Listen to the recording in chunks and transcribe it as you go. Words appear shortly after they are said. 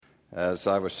As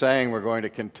I was saying, we're going to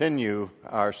continue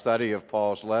our study of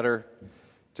Paul's letter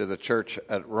to the church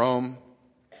at Rome.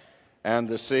 And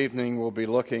this evening we'll be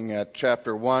looking at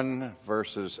chapter 1,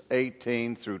 verses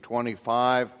 18 through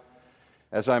 25.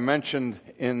 As I mentioned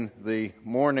in the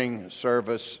morning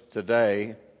service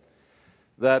today,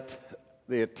 that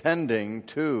the attending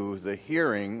to the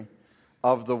hearing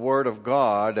of the Word of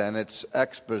God and its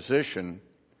exposition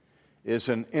is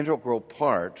an integral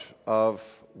part of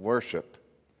worship.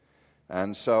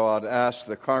 And so I'd ask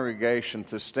the congregation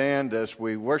to stand as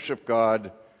we worship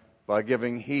God by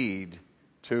giving heed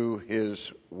to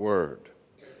His Word.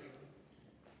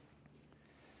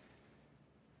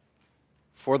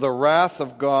 For the wrath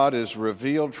of God is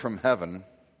revealed from heaven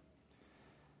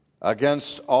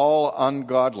against all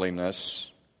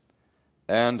ungodliness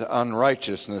and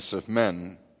unrighteousness of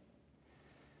men,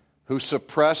 who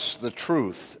suppress the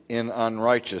truth in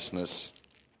unrighteousness,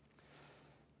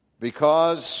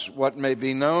 because what may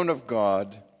be known of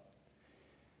God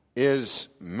is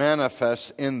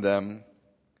manifest in them,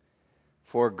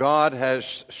 for God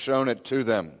has shown it to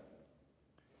them.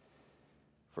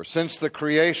 For since the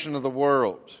creation of the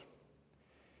world,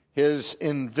 His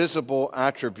invisible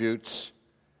attributes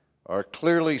are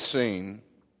clearly seen,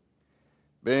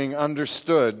 being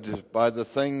understood by the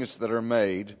things that are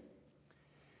made,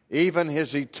 even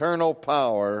His eternal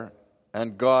power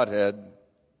and Godhead,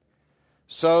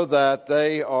 so that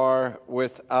they are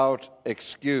without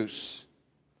excuse.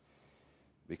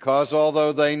 Because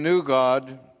although they knew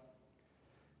God,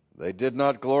 they did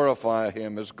not glorify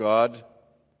Him as God,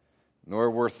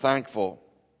 nor were thankful,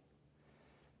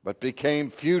 but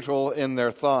became futile in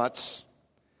their thoughts,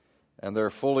 and their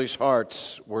foolish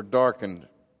hearts were darkened.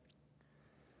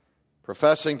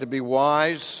 Professing to be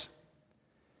wise,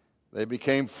 they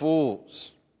became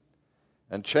fools,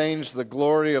 and changed the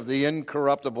glory of the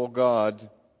incorruptible God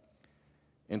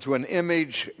into an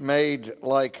image made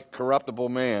like corruptible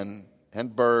man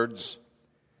and birds,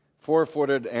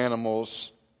 four-footed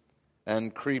animals,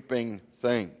 and creeping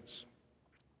things.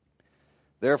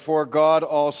 Therefore God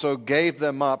also gave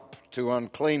them up to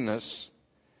uncleanness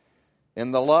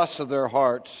in the lust of their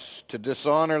hearts, to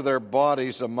dishonor their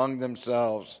bodies among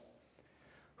themselves,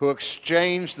 who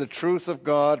exchanged the truth of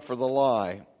God for the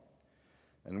lie,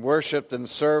 and worshipped and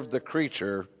served the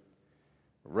creature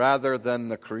rather than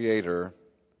the Creator,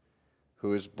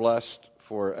 who is blessed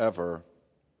forever.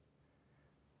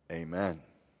 Amen.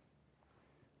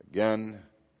 Again,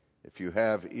 if you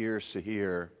have ears to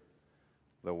hear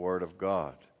the Word of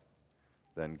God,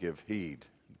 then give heed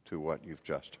to what you've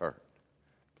just heard.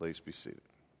 Please be seated.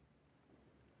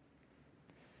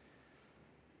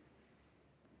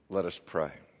 Let us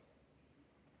pray.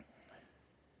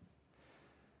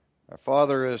 Our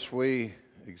Father, as we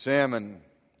examine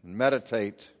and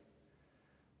meditate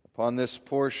upon this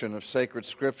portion of sacred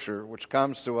Scripture, which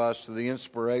comes to us through the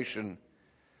inspiration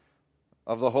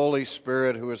of the Holy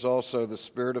Spirit, who is also the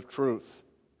Spirit of truth,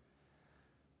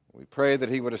 we pray that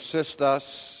He would assist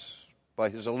us by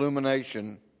His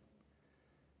illumination,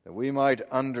 that we might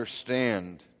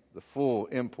understand the full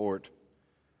import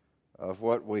of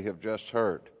what we have just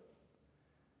heard.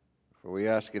 For we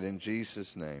ask it in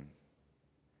Jesus' name.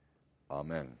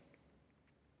 Amen.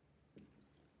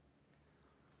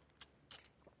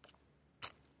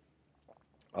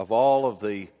 Of all of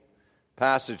the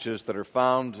passages that are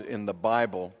found in the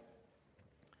Bible,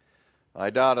 I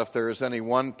doubt if there is any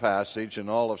one passage in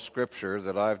all of Scripture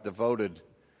that I've devoted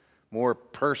more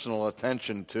personal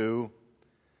attention to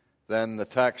than the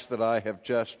text that I have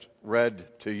just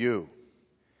read to you,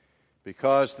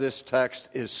 because this text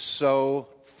is so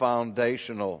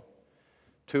foundational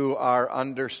to our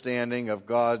understanding of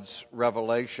God's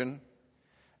revelation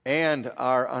and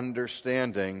our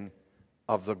understanding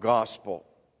of the gospel.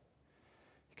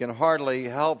 You can hardly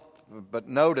help but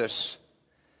notice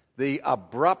the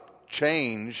abrupt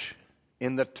change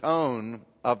in the tone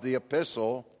of the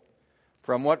epistle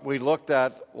from what we looked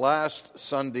at last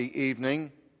Sunday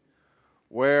evening,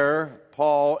 where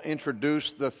Paul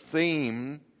introduced the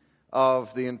theme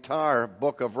of the entire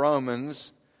book of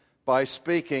Romans by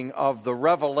speaking of the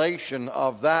revelation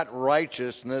of that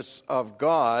righteousness of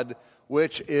God,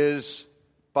 which is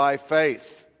by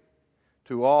faith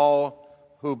to all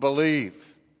who believe.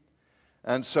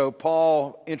 And so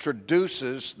Paul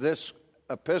introduces this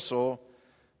epistle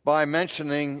by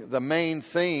mentioning the main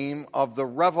theme of the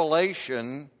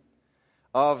revelation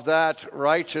of that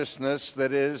righteousness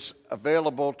that is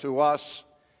available to us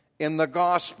in the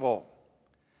gospel.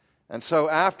 And so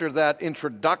after that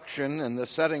introduction and the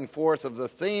setting forth of the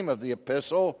theme of the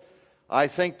epistle, I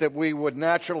think that we would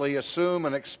naturally assume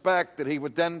and expect that he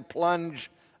would then plunge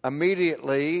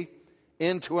immediately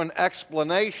into an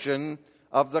explanation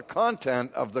of the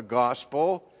content of the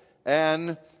gospel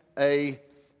and an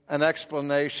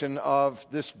explanation of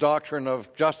this doctrine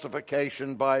of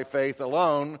justification by faith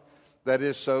alone that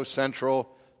is so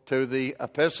central to the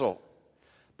epistle.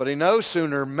 But he no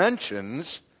sooner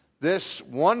mentions this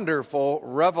wonderful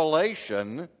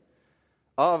revelation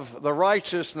of the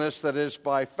righteousness that is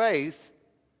by faith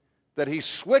that he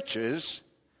switches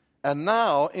and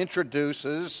now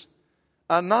introduces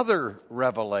another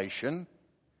revelation,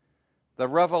 the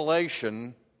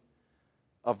revelation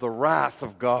of the wrath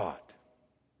of God.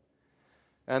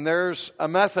 And there's a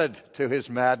method to his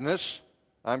madness.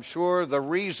 I'm sure the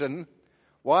reason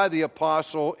why the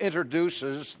apostle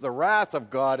introduces the wrath of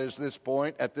God at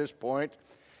this point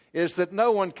is that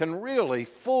no one can really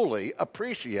fully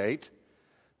appreciate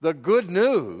the good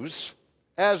news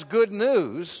as good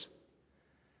news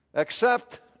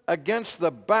except against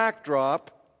the backdrop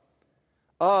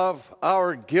of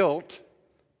our guilt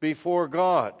before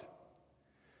God.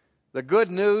 The good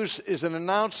news is an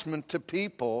announcement to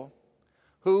people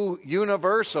who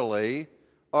universally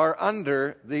are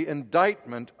under the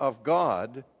indictment of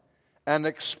God and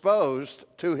exposed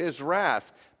to his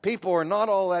wrath. People are not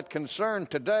all that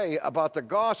concerned today about the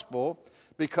gospel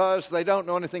because they don't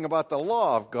know anything about the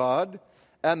law of God,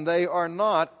 and they are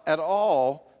not at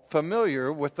all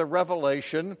familiar with the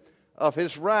revelation of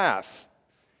his wrath.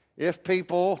 If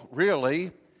people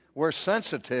really were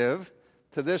sensitive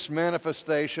to this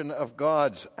manifestation of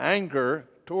God's anger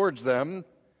towards them,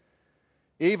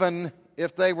 even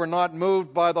if they were not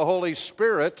moved by the Holy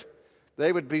Spirit,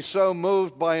 they would be so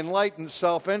moved by enlightened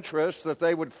self-interest that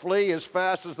they would flee as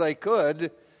fast as they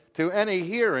could to any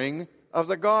hearing of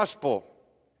the gospel.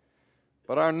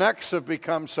 But our necks have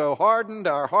become so hardened,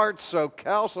 our hearts so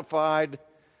calcified,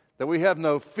 that we have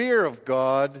no fear of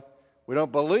God. We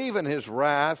don't believe in his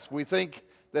wrath. We think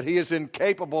that he is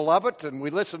incapable of it, and we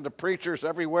listen to preachers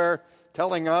everywhere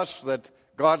telling us that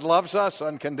God loves us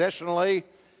unconditionally.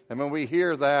 And when we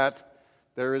hear that,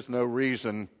 there is no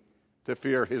reason to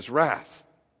fear his wrath.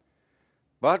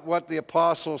 But what the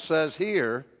apostle says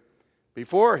here,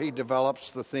 before he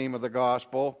develops the theme of the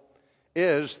gospel,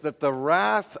 is that the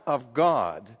wrath of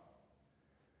God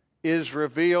is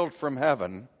revealed from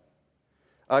heaven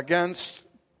against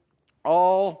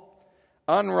all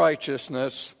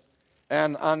unrighteousness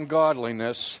and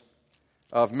ungodliness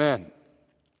of men.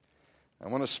 I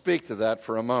want to speak to that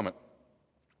for a moment.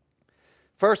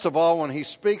 First of all, when he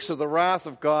speaks of the wrath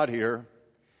of God here,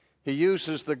 he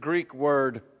uses the Greek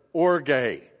word orge.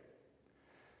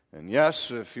 And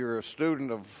yes, if you're a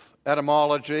student of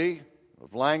etymology,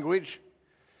 of language,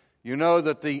 you know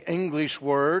that the English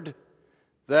word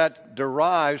that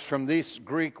derives from this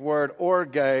Greek word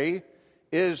orge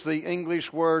is the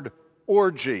English word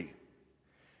orgy.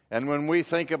 And when we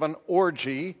think of an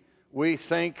orgy, we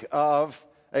think of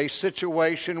a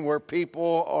situation where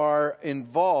people are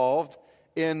involved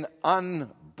in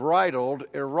unbridled,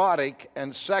 erotic,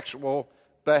 and sexual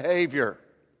behavior.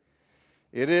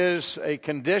 It is a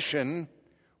condition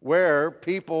where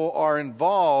people are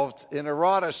involved in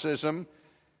eroticism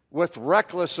with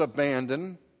reckless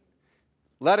abandon,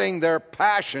 letting their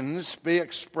passions be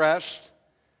expressed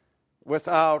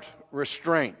without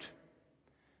restraint.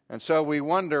 And so we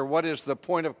wonder, what is the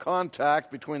point of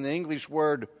contact between the English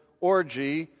word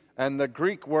orgy and the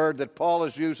Greek word that Paul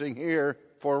is using here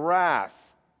for wrath?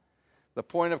 The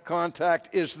point of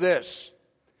contact is this,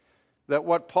 that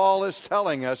what Paul is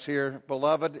telling us here,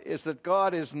 beloved, is that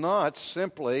God is not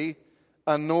simply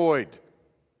annoyed.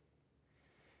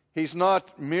 He's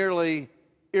not merely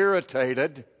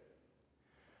irritated,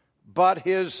 but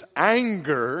his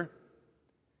anger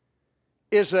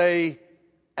is an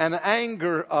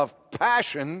anger of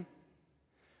passion,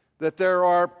 that there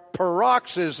are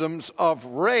paroxysms of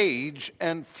rage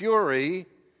and fury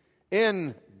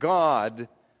in God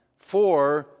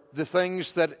for the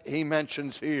things that he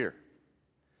mentions here.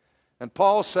 And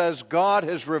Paul says God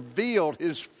has revealed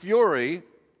his fury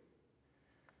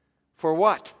for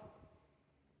what?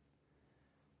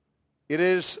 It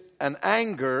is an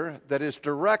anger that is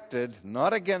directed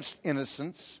not against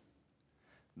innocence,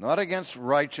 not against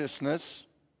righteousness,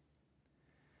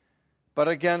 but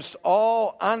against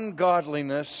all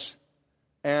ungodliness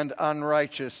and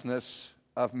unrighteousness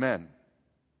of men.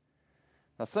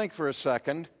 Now think for a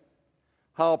second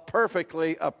how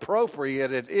perfectly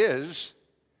appropriate it is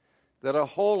that a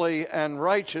holy and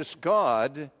righteous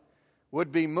God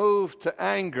would be moved to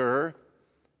anger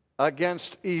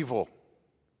against evil.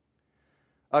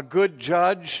 A good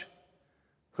judge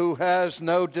who has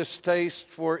no distaste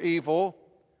for evil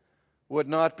would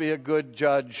not be a good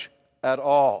judge at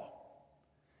all.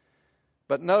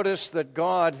 But notice that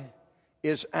God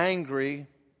is angry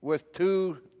with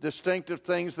two distinctive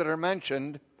things that are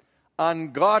mentioned.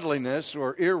 Ungodliness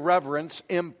or irreverence,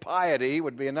 impiety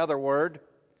would be another word.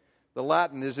 The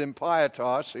Latin is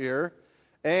impietas here.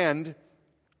 And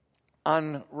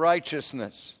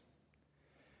unrighteousness.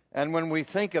 And when we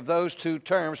think of those two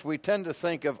terms, we tend to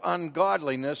think of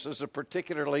ungodliness as a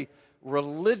particularly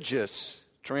religious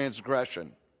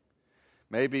transgression.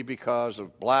 Maybe because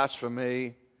of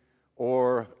blasphemy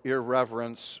or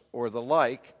irreverence or the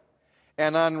like.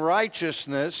 And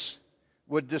unrighteousness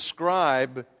would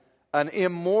describe an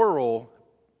immoral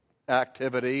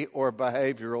activity or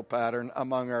behavioral pattern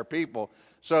among our people.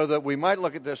 So that we might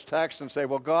look at this text and say,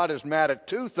 well, God is mad at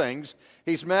two things.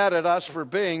 He's mad at us for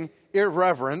being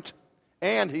irreverent,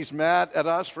 and He's mad at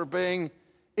us for being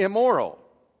immoral.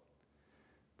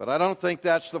 But I don't think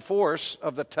that's the force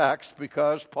of the text,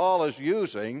 because Paul is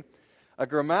using a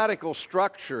grammatical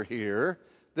structure here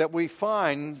that we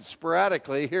find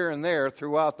sporadically here and there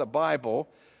throughout the Bible,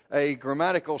 a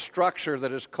grammatical structure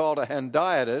that is called a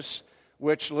hendiadys,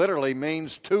 which literally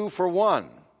means two for one,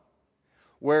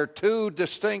 where two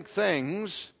distinct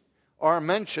things are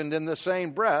mentioned in the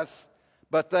same breath,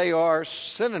 but they are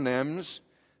synonyms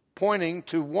pointing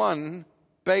to one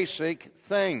basic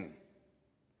thing.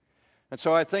 And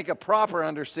so I think a proper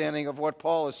understanding of what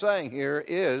Paul is saying here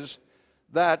is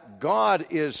that God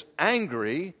is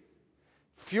angry,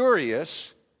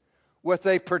 furious, with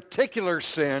a particular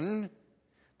sin.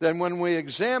 Then when we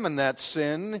examine that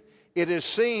sin, it is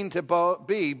seen to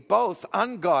be both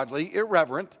ungodly,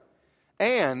 irreverent,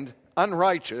 and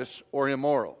unrighteous or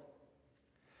immoral.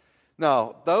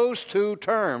 Now, those two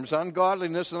terms,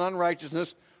 ungodliness and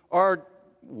unrighteousness, are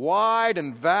wide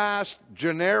and vast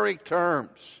generic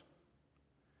terms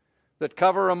that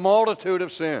cover a multitude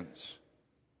of sins.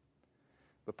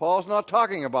 But Paul's not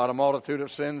talking about a multitude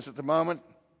of sins at the moment.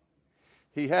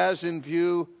 He has in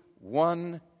view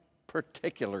one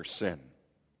particular sin.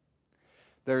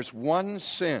 There's one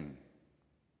sin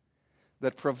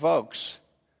that provokes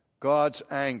God's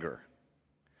anger.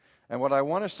 And what I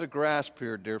want us to grasp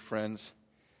here, dear friends,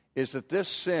 is that this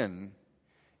sin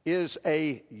is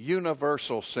a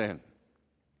universal sin.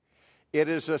 It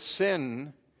is a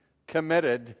sin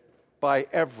committed by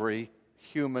every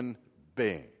human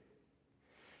being.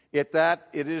 It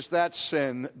is that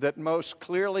sin that most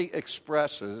clearly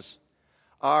expresses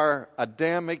our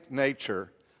Adamic nature,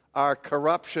 our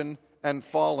corruption and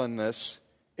fallenness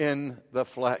in the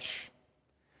flesh.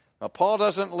 Now, Paul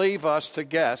doesn't leave us to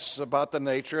guess about the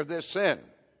nature of this sin.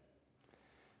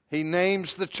 He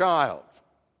names the child.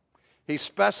 He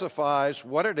specifies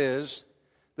what it is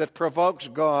that provokes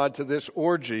God to this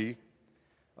orgy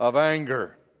of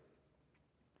anger.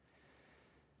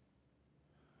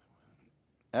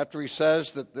 After he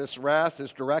says that this wrath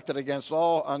is directed against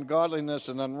all ungodliness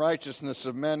and unrighteousness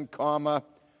of men,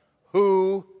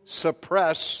 who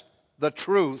suppress the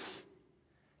truth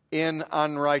in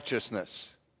unrighteousness.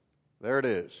 There it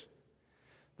is.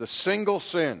 The single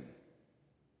sin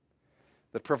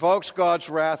that provokes God's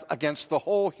wrath against the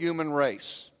whole human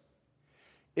race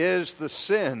is the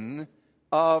sin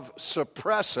of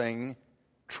suppressing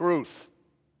truth.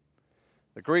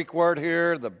 The Greek word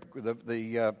here, the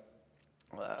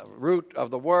root of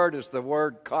the word is the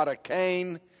word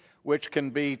katakain, which can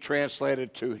be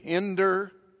translated to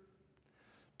hinder,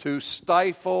 to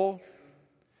stifle,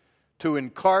 to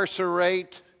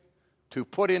incarcerate, to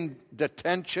put in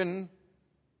detention,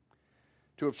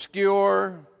 to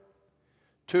obscure,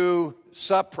 to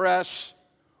suppress,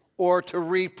 or to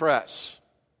repress.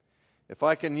 If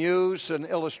I can use an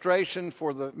illustration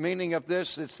for the meaning of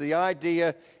this, it's the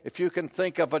idea, if you can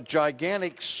think of a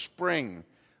gigantic spring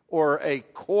or a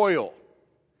coil,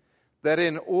 that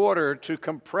in order to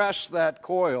compress that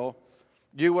coil,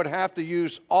 you would have to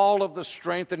use all of the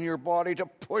strength in your body to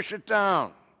push it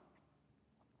down.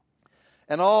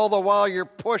 And all the while you're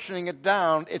pushing it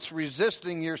down, it's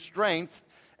resisting your strength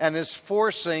and is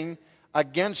forcing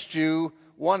against you,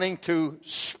 wanting to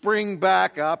spring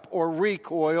back up or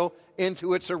recoil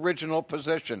into its original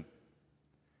position.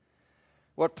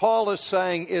 What Paul is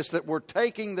saying is that we're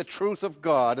taking the truth of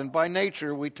God, and by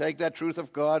nature we take that truth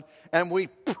of God and we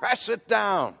press it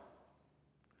down.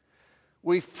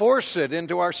 We force it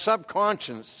into our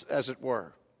subconscious, as it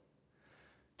were,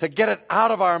 to get it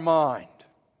out of our mind.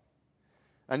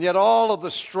 And yet all of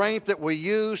the strength that we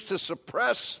use to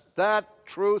suppress that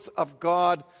truth of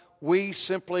God, we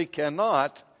simply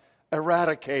cannot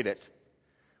eradicate it.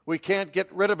 We can't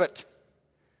get rid of it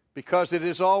because it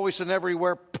is always and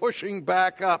everywhere pushing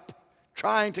back up,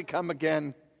 trying to come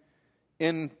again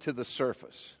into the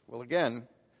surface. Well, again,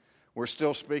 we're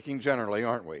still speaking generally,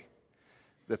 aren't we?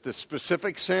 that the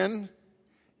specific sin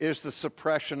is the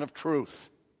suppression of truth.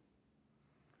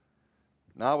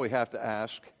 Now we have to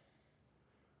ask,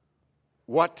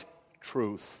 what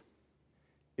truth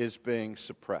is being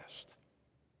suppressed?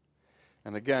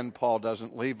 And again, Paul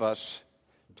doesn't leave us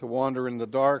to wander in the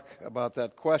dark about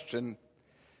that question,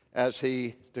 as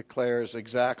he declares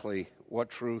exactly what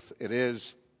truth it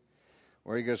is,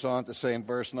 where he goes on to say in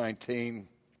verse 19,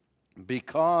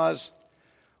 because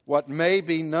what may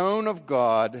be known of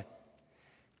God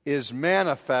is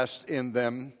manifest in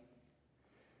them,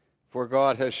 for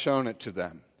God has shown it to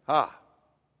them.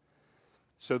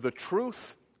 So the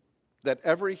truth that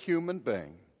every human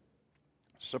being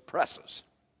suppresses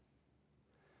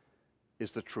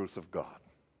is the truth of God.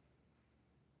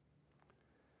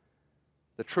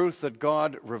 The truth that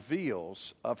God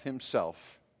reveals of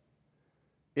himself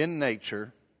in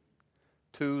nature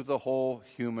to the whole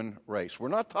human race. We're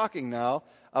not talking now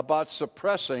about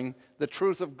suppressing the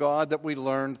truth of God that we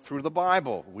learned through the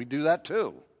Bible. We do that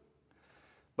too.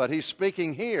 But he's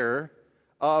speaking here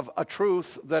of a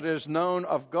truth that is known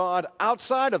of God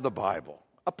outside of the Bible,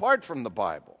 apart from the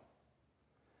Bible.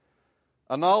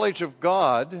 A knowledge of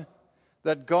God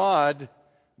that God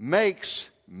makes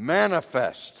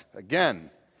manifest.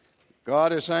 Again,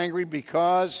 God is angry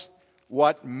because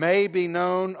what may be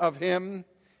known of him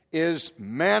is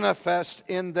manifest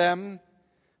in them,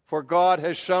 for God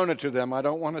has shown it to them. I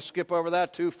don't want to skip over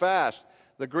that too fast.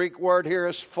 The Greek word here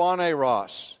is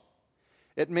phaneros.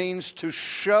 It means to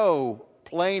show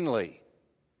plainly.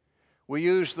 We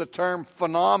use the term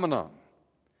phenomenon,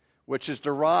 which is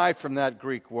derived from that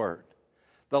Greek word.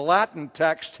 The Latin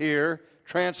text here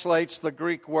translates the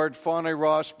Greek word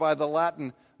phaneros by the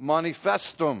Latin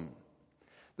manifestum.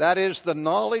 That is, the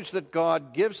knowledge that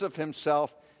God gives of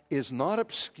himself is not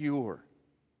obscure.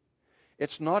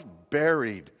 It's not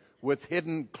buried with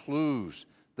hidden clues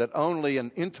that only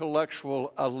an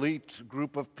intellectual elite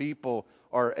group of people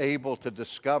are able to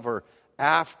discover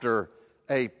after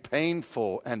a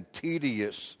painful and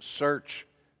tedious search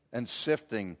and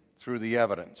sifting through the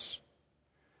evidence.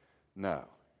 No.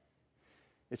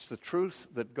 It's the truth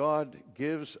that God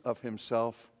gives of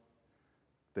himself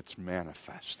that's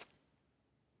manifest.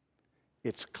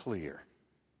 It's clear.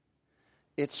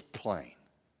 It's plain.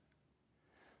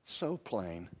 So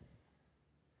plain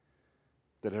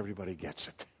that everybody gets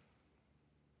it.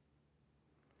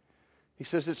 He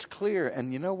says it's clear,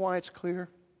 and you know why it's clear?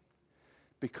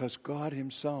 Because God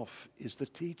himself is the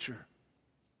teacher.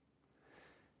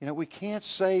 You know, we can't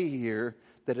say here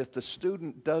that if the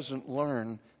student doesn't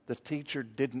learn, the teacher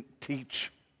didn't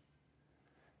teach.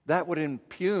 That would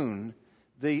impugn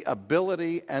the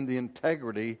ability and the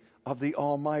integrity of the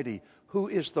Almighty, who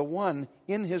is the one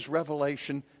in his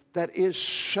revelation that is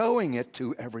showing it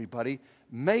to everybody,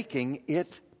 making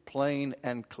it plain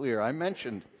and clear. I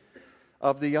mentioned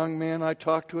of the young man I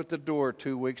talked to at the door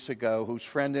 2 weeks ago, whose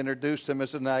friend introduced him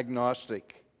as an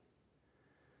agnostic.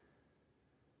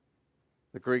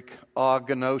 The Greek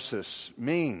agnosis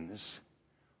means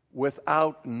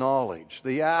without knowledge.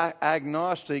 The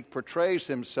agnostic portrays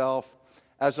himself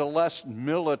as a less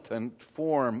militant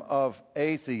form of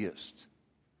atheist.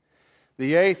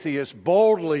 The atheist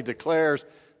boldly declares,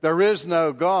 there is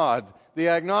no God. The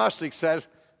agnostic says,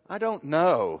 I don't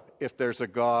know if there's a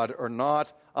God or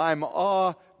not. I'm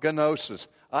agnosis.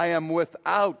 I am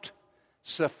without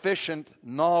sufficient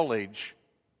knowledge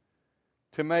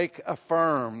to make a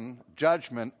firm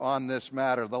judgment on this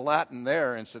matter. The Latin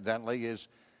there, incidentally, is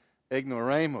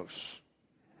ignoramus.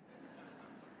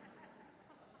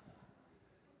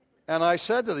 And I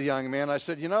said to the young man, I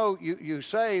said, you know, you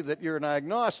say that you're an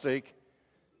agnostic,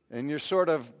 and you're sort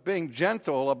of being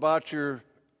gentle about your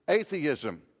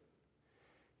atheism.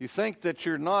 You think that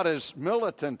you're not as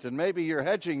militant, and maybe you're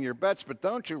hedging your bets, but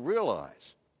don't you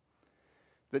realize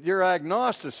that your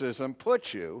agnosticism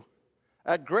puts you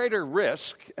at greater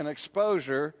risk and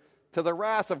exposure to the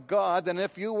wrath of God than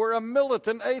if you were a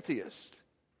militant atheist?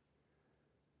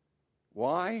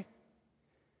 Why?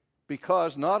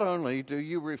 Because not only do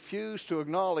you refuse to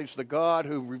acknowledge the God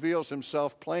who reveals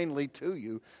himself plainly to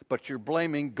you, but you're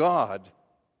blaming God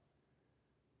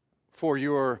for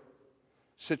your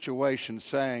situation,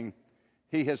 saying,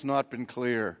 he has not been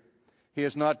clear. He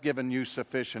has not given you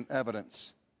sufficient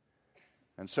evidence.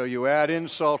 And so you add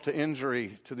insult to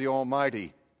injury to the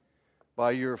Almighty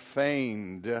by your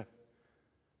feigned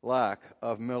lack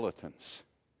of militance.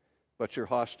 But your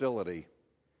hostility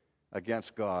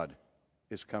against God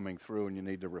is coming through, and you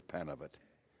need to repent of it.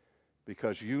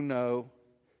 Because you know,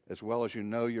 as well as you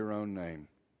know your own name,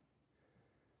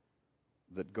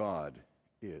 that God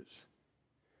is.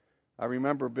 I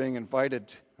remember being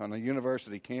invited on a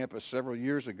university campus several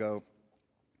years ago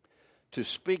to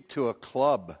speak to a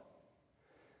club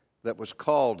that was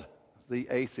called the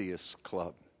Atheist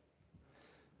Club.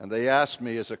 And they asked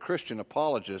me, as a Christian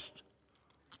apologist,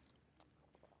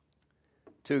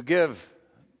 to give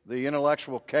the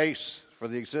intellectual case for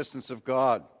the existence of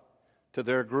God to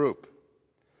their group.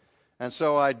 And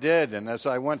so I did, and as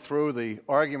I went through the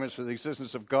arguments for the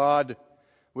existence of God,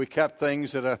 we kept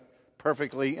things at a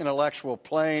perfectly intellectual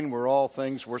plane where all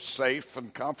things were safe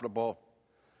and comfortable,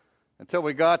 until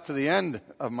we got to the end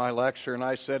of my lecture, and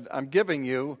I said, I'm giving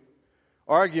you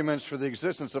arguments for the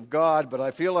existence of God, but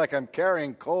I feel like I'm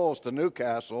carrying coals to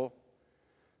Newcastle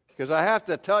because I have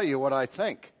to tell you what I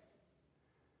think.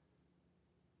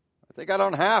 I think I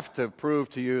don't have to prove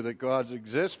to you that God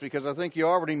exists because I think you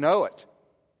already know it.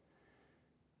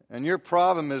 And your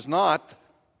problem is not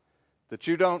that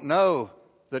you don't know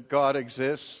that God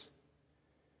exists.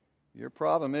 Your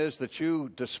problem is that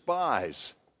you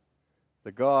despise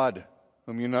the God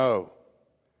whom you know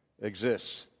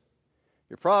exists.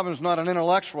 Your problem is not an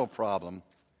intellectual problem.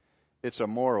 It's a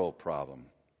moral problem.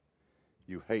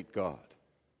 You hate God.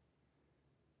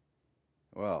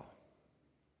 Well,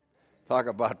 talk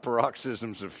about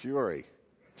paroxysms of fury.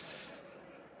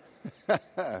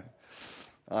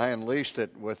 I unleashed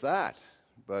it with that,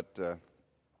 but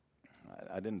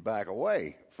I didn't back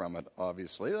away from it,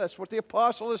 obviously. That's what the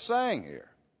apostle is saying here.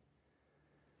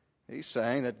 He's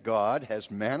saying that God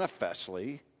has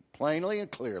manifestly, plainly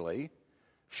and clearly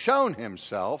shown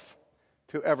himself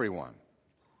to everyone.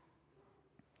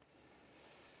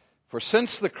 For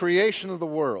since the creation of the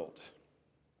world,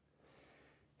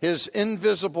 his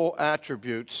invisible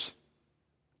attributes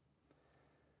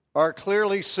are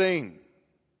clearly seen.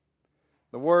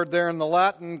 The word there in the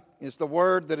Latin is the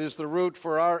word that is the root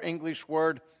for our English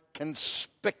word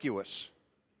conspicuous.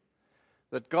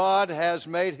 That God has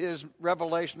made his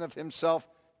revelation of himself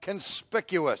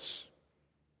conspicuous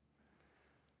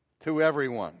to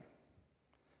everyone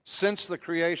since the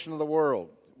creation of the world.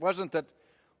 It wasn't that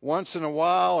once in a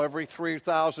while, every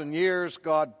 3,000 years,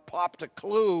 God popped a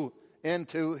clue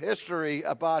into history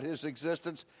about his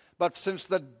existence, but since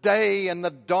the day and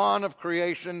the dawn of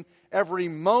creation, every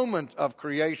moment of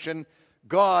creation,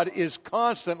 God is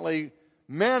constantly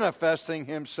manifesting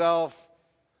himself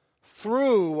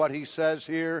through what he says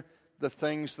here, the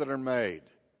things that are made.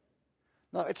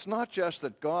 Now, it's not just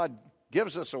that God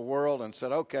gives us a world and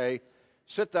said, okay,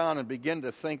 sit down and begin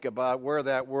to think about where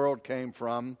that world came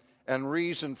from and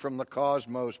reason from the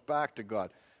cosmos back to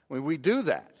God. I mean, we do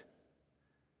that.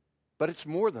 But it's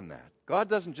more than that. God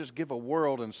doesn't just give a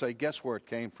world and say, guess where it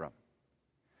came from.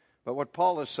 But what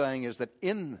Paul is saying is that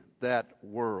in that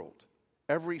world,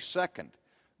 every second,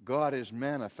 God is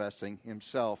manifesting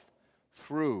himself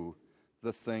through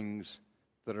the things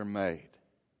that are made.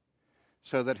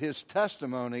 So that his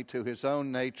testimony to his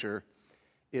own nature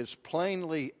is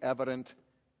plainly evident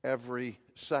every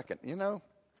second. You know,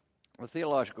 the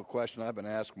theological question I've been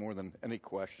asked more than any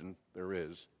question there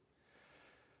is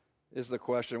the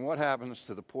question, what happens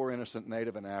to the poor innocent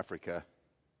native in Africa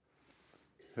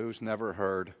who's never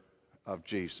heard of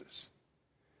Jesus?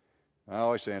 I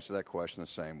always answer that question the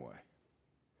same way.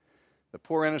 The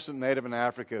poor innocent native in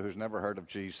Africa who's never heard of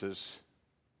Jesus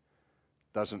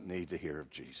doesn't need to hear of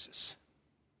Jesus.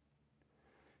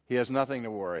 He has nothing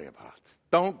to worry about.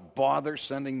 Don't bother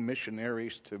sending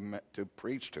missionaries to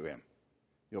preach to him.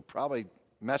 You'll probably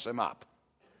mess him up.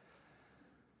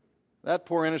 That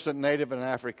poor innocent native in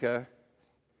Africa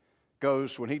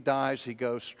goes, when he dies, he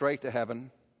goes straight to heaven.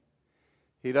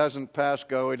 He doesn't pass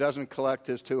go. He doesn't collect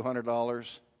his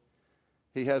 $200.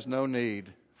 He has no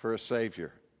need for a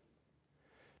Savior.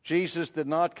 Jesus did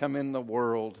not come in the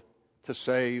world to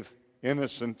save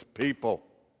innocent people.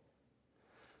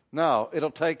 Now,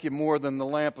 it'll take you more than the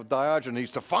lamp of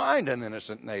Diogenes to find an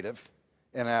innocent native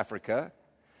in Africa,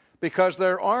 because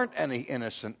there aren't any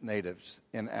innocent natives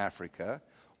in Africa,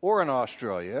 or in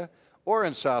Australia, or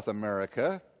in South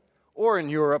America, or in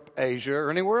Europe, Asia,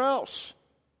 or anywhere else.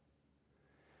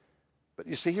 But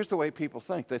you see, here's the way people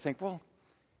think. They think, well,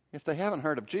 if they haven't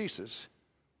heard of Jesus,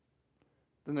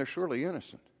 then they're surely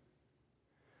innocent.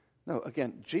 No,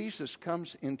 again, Jesus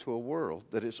comes into a world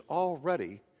that is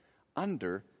already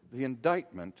under the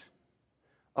indictment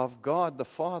of God the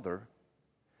Father,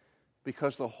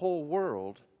 because the whole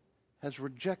world has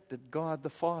rejected God the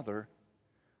Father,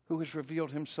 who has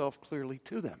revealed himself clearly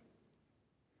to them.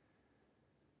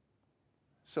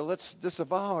 So let's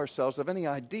disavow ourselves of any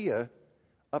idea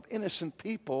of innocent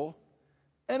people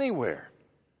anywhere.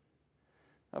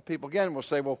 Now, people again will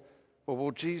say, will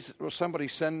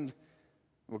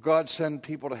God send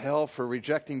people to hell for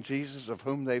rejecting Jesus of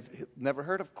whom they've never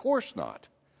heard? Of course not.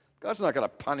 God's not going to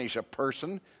punish a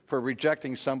person for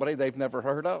rejecting somebody they've never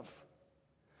heard of.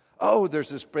 Oh, there's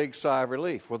this big sigh of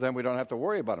relief. Well, then we don't have to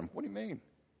worry about them. What do you mean?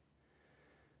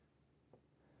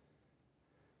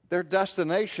 Their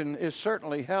destination is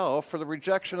certainly hell for the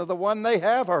rejection of the one they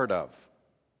have heard of.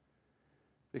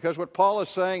 Because what Paul is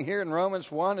saying here in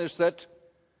Romans 1 is that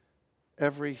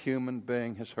every human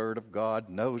being has heard of God,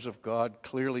 knows of God,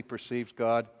 clearly perceives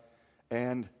God,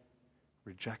 and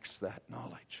rejects that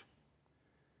knowledge.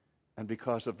 And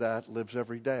because of that, lives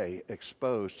every day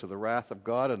exposed to the wrath of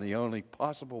God, and the only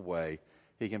possible way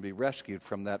he can be rescued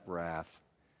from that wrath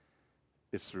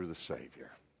is through the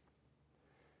Savior.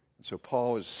 And so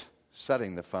Paul is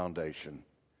setting the foundation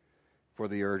for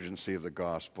the urgency of the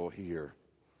gospel here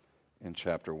in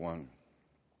chapter 1.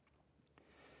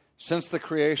 Since the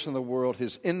creation of the world,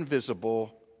 his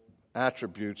invisible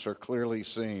attributes are clearly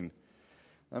seen.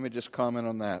 Let me just comment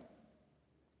on that.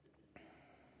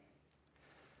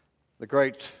 The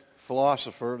great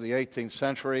philosopher of the 18th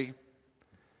century,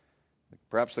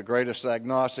 perhaps the greatest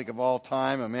agnostic of all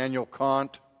time, Immanuel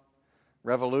Kant,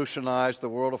 revolutionized the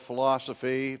world of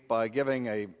philosophy by giving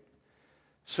a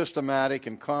systematic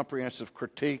and comprehensive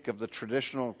critique of the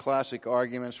traditional and classic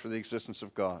arguments for the existence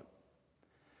of God.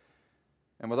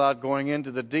 And without going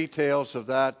into the details of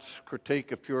that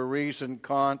critique of pure reason,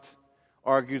 Kant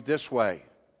argued this way,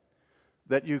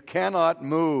 that you cannot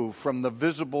move from the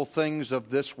visible things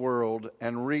of this world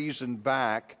and reason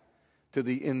back to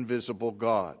the invisible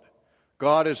God.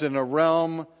 God is in a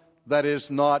realm that is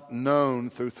not known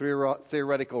through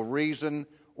theoretical reason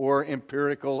or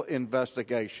empirical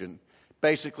investigation.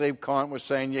 Basically, Kant was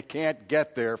saying you can't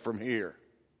get there from here.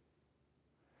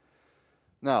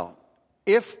 Now,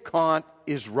 if Kant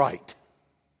is right,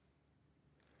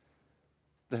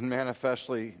 then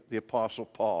manifestly the Apostle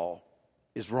Paul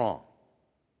is wrong.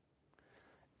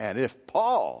 And if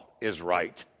Paul is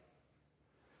right,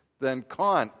 then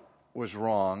Kant was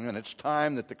wrong, and it's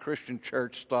time that the Christian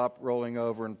church stop rolling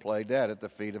over and play dead at the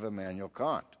feet of Immanuel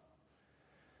Kant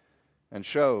and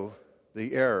show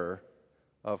the error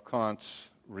of Kant's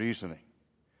reasoning.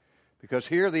 Because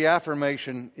here the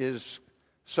affirmation is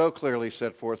so clearly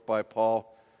set forth by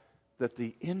Paul that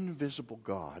the invisible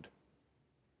God,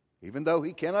 even though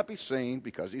he cannot be seen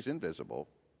because he's invisible,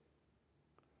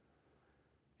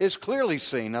 is clearly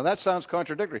seen. Now that sounds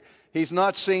contradictory. He's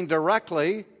not seen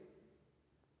directly,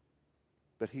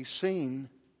 but he's seen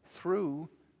through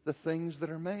the things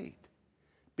that are made.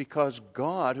 Because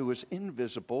God, who is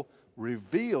invisible,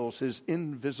 reveals his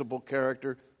invisible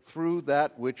character through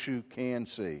that which you can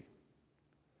see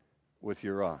with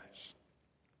your eyes.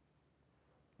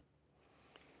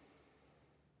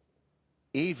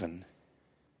 Even,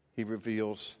 he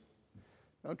reveals,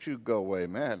 don't you go away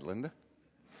mad, Linda,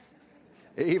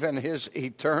 even his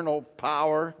eternal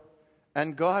power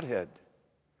and Godhead.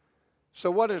 So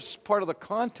what is part of the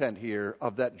content here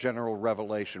of that general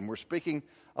revelation? We're speaking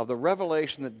of the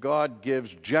revelation that God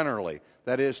gives generally,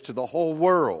 that is, to the whole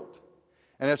world.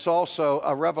 And it's also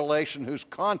a revelation whose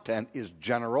content is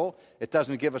general. It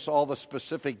doesn't give us all the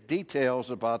specific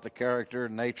details about the character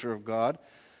and nature of God,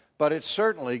 but it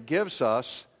certainly gives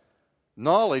us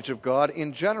knowledge of God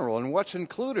in general. And what's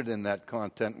included in that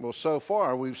content? Well, so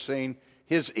far we've seen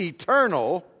his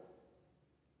eternal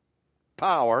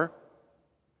power.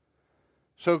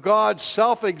 So God's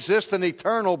self-existent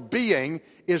eternal being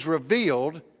is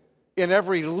revealed in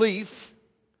every leaf,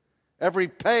 every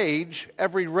page,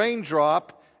 every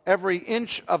raindrop, every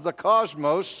inch of the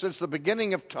cosmos since the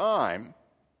beginning of time.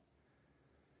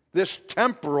 This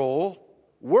temporal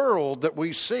world that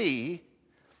we see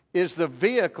is the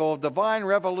vehicle of divine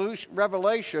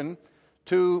revelation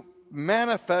to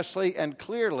manifestly and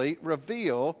clearly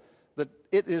reveal that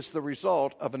it is the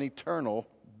result of an eternal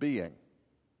being.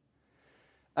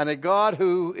 And a God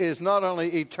who is not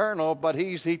only eternal, but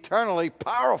he's eternally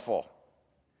powerful.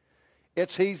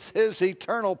 It's his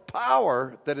eternal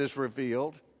power that is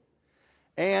revealed,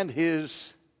 and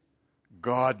his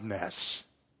godness,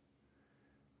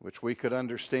 which we could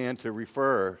understand to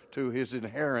refer to his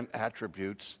inherent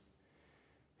attributes,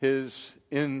 his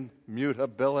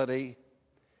immutability,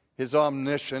 his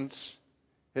omniscience,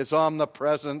 his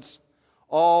omnipresence,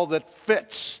 all that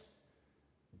fits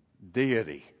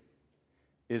deity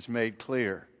is made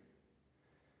clear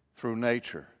through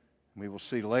nature. We will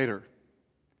see later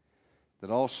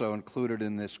that also included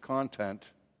in this content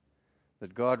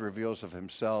that God reveals of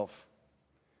himself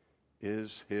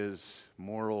is his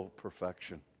moral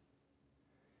perfection,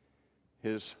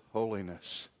 his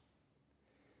holiness,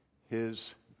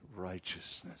 his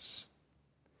righteousness,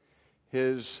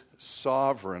 his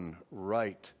sovereign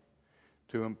right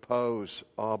to impose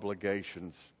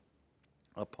obligations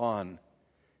upon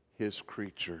His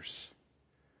creatures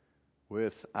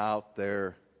without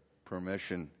their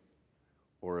permission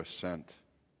or assent.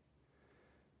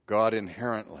 God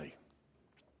inherently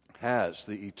has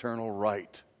the eternal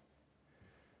right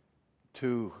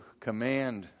to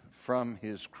command from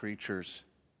His creatures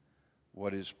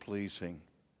what is pleasing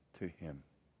to Him.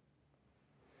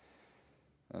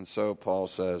 And so Paul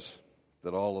says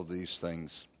that all of these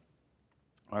things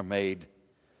are made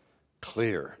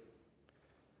clear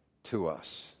to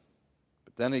us.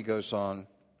 But then he goes on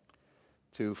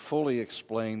to fully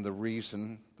explain the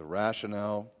reason, the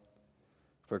rationale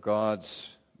for God's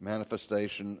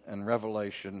manifestation and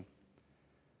revelation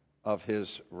of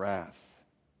His wrath,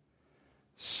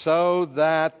 so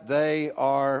that they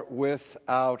are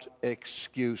without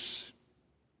excuse.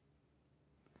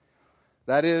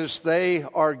 That is, they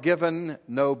are given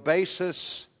no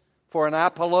basis for an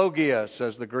apologia,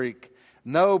 says the Greek,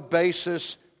 no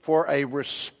basis for a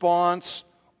response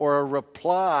or a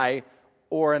reply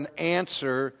or an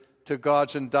answer to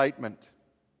God's indictment.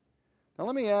 Now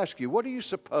let me ask you, what do you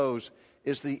suppose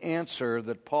is the answer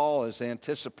that Paul is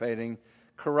anticipating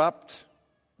corrupt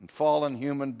and fallen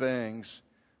human beings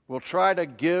will try to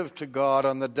give to God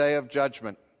on the day of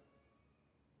judgment?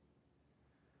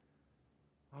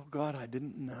 Oh God, I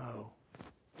didn't know.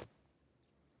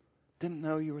 Didn't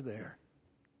know you were there.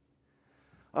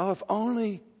 Oh, if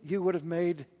only you would have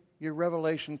made your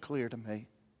revelation clear to me.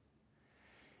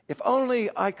 If only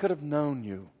I could have known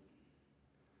you,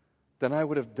 then I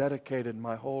would have dedicated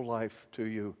my whole life to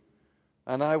you,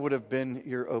 and I would have been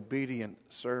your obedient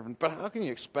servant. But how can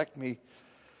you expect me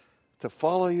to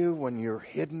follow you when you're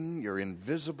hidden, you're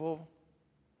invisible,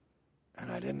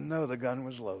 and I didn't know the gun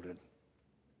was loaded?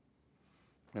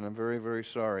 And I'm very, very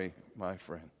sorry, my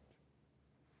friend.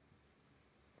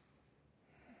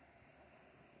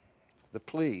 The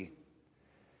plea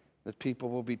that people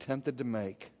will be tempted to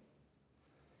make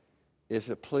is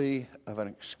a plea of an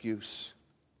excuse.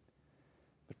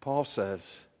 But Paul says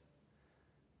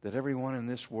that everyone in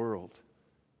this world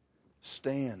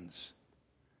stands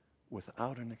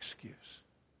without an excuse.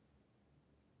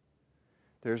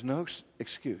 There's no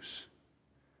excuse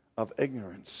of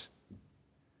ignorance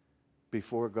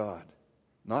before God,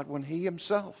 not when He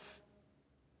Himself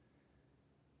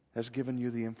has given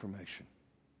you the information.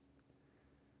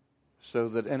 So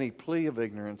that any plea of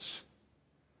ignorance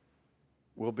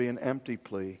will be an empty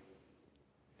plea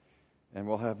and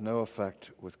will have no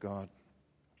effect with God.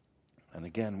 And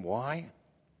again, why?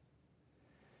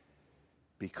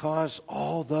 Because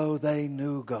although they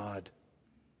knew God,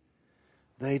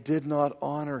 they did not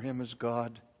honor Him as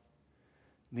God,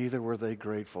 neither were they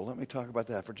grateful. Let me talk about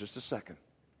that for just a second.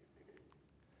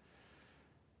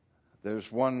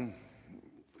 There's one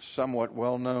somewhat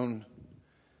well-known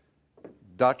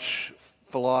Dutch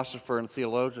philosopher and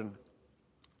theologian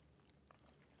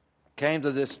came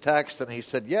to this text and he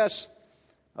said, yes,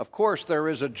 of course there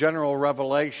is a general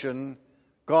revelation.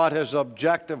 God has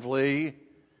objectively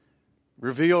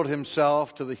revealed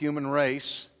Himself to the human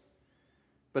race,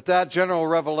 but that general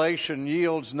revelation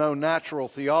yields no natural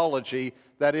theology.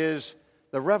 That is,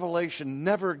 the revelation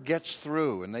never gets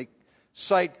through. And they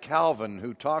cite Calvin,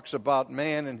 who talks about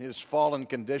man in his fallen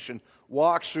condition,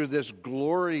 walks through this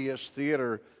glorious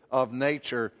theater of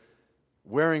nature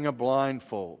wearing a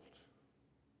blindfold.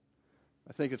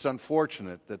 I think it's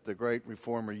unfortunate that the great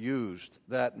reformer used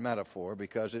that metaphor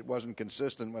because it wasn't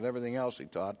consistent with everything else he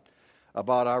taught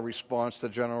about our response to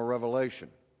general revelation.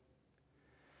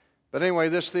 But anyway,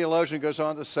 this theologian goes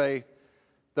on to say,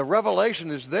 the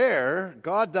revelation is there,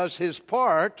 God does His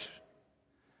part,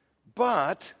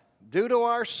 but due to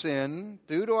our sin,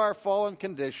 due to our fallen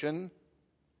condition,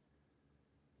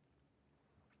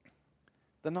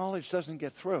 the knowledge doesn't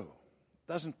get through,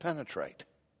 doesn't penetrate.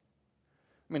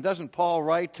 I mean, doesn't Paul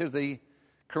write to the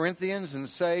Corinthians and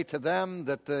say to them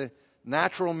that the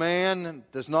natural man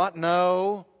does not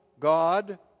know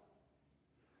God?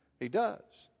 He does.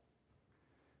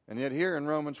 And yet here in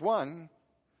Romans 1,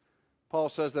 Paul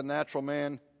says the natural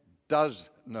man does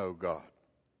know God.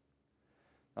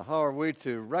 Now, how are we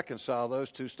to reconcile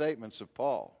those two statements of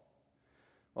Paul?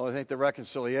 Well, I think the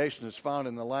reconciliation is found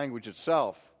in the language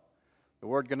itself. The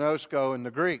word gnosko in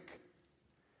the Greek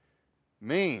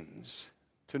means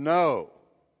to know,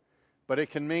 but it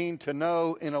can mean to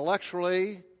know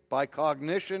intellectually by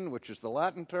cognition, which is the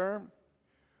Latin term,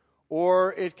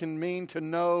 or it can mean to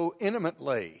know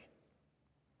intimately.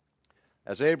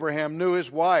 As Abraham knew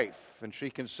his wife and she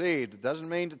conceived, it doesn't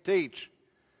mean to teach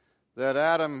that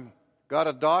Adam got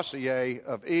a dossier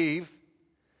of Eve,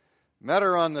 met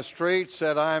her on the street,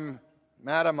 said,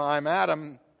 Madam, I'm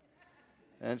Adam,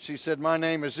 And she said, "My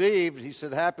name is Eve." He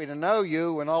said, "Happy to know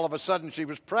you." And all of a sudden she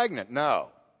was pregnant.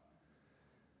 No.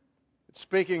 It's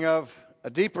speaking of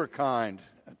a deeper kind,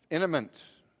 intimate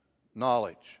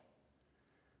knowledge.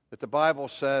 That the Bible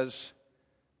says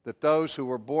that those who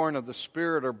were born of the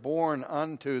Spirit are born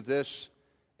unto this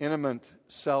intimate,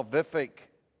 salvific,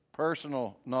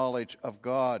 personal knowledge of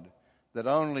God that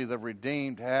only the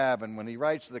redeemed have. And when he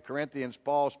writes to the Corinthians,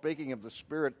 Paul, speaking of the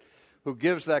Spirit who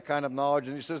gives that kind of knowledge,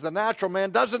 and he says the natural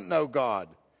man doesn't know God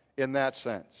in that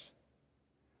sense.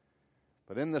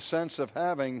 But in the sense of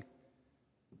having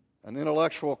an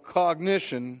intellectual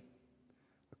cognition,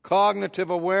 a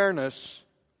cognitive awareness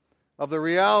of the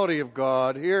reality of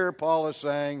God, here Paul is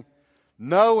saying,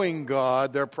 knowing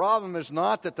God, their problem is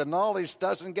not that the knowledge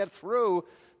doesn't get through.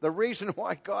 The reason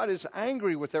why God is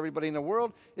angry with everybody in the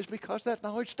world is because that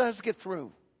knowledge does get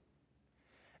through.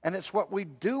 And it's what we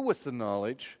do with the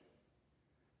knowledge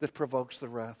that provokes the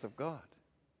wrath of God.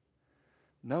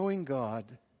 Knowing God,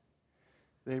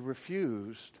 they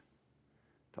refused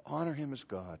to honor him as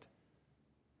God.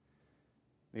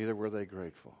 Neither were they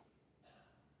grateful.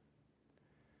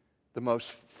 The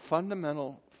most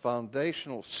fundamental,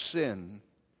 foundational sin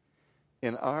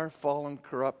in our fallen,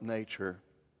 corrupt nature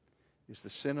is the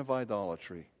sin of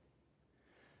idolatry,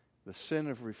 the sin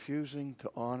of refusing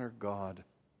to honor God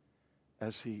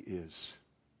as he is.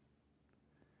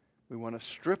 We want to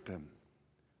strip him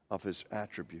of his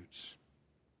attributes,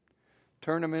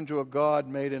 turn him into a God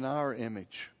made in our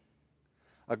image,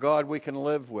 a God we can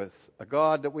live with, a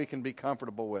God that we can be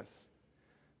comfortable with.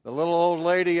 The little old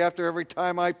lady, after every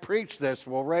time I preach this,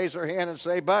 will raise her hand and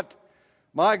say, "But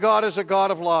my God is a God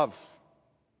of love,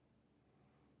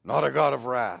 not a God of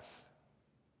wrath."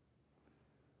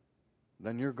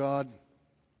 Then your God,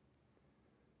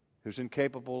 who's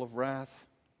incapable of wrath,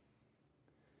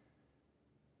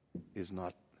 is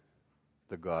not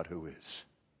the God who is.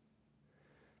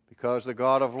 Because the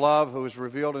God of love, who is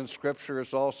revealed in Scripture,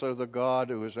 is also the God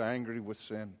who is angry with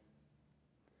sin,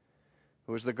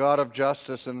 who is the God of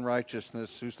justice and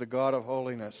righteousness, who's the God of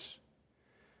holiness.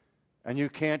 And you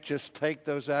can't just take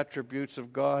those attributes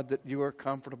of God that you are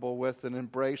comfortable with and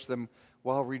embrace them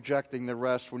while rejecting the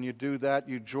rest. When you do that,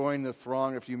 you join the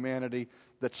throng of humanity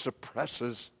that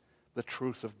suppresses the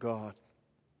truth of God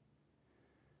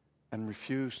and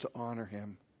refuse to honor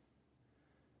him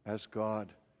as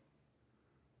God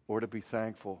or to be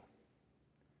thankful.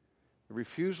 The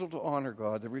refusal to honor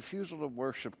God, the refusal to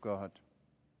worship God,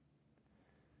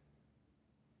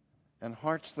 and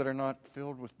hearts that are not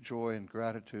filled with joy and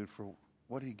gratitude for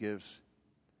what he gives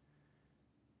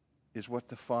is what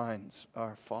defines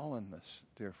our fallenness,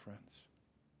 dear friends.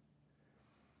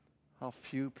 How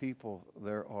few people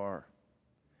there are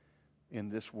in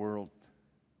this world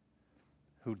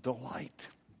who delight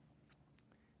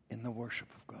in the worship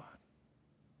of God.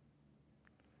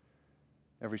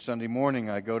 Every Sunday morning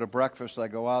I go to breakfast, I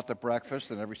go out to breakfast,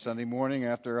 and every Sunday morning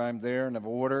after I'm there and I've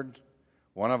ordered,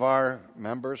 one of our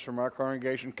members from our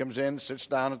congregation comes in, sits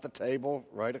down at the table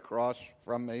right across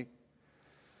from me,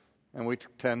 and we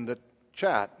tend to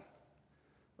chat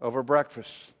over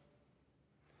breakfast.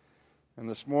 And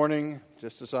this morning,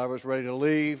 just as I was ready to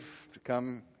leave to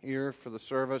come here for the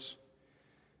service,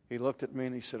 he looked at me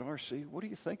and he said, "R.C., what do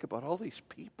you think about all these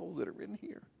people that are in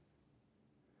here?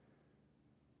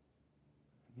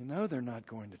 You know they're not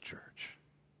going to church."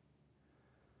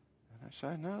 And I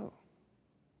said, "I know.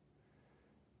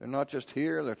 They're not just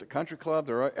here, they're at the country club,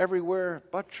 they're everywhere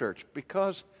but church,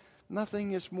 because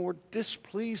nothing is more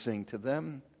displeasing to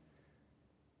them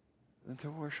than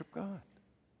to worship God.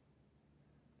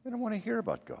 They don't want to hear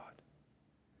about God.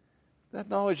 That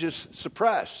knowledge is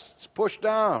suppressed, it's pushed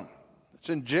down, it's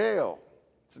in jail,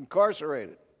 it's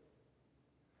incarcerated.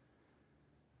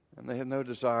 And they have no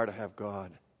desire to have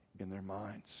God in their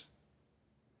minds.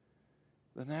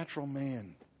 The natural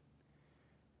man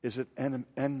is at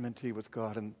enmity with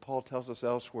God. And Paul tells us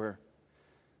elsewhere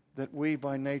that we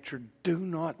by nature do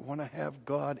not want to have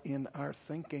God in our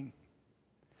thinking.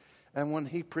 And when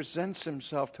he presents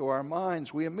himself to our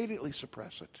minds, we immediately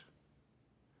suppress it,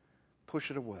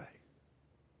 push it away.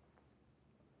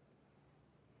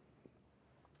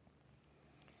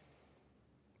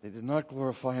 They did not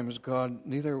glorify him as God,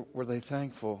 neither were they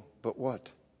thankful, but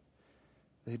what?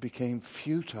 They became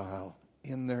futile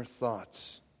in their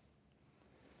thoughts,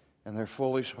 and their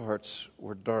foolish hearts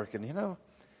were darkened. You know,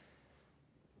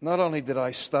 not only did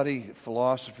I study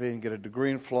philosophy and get a degree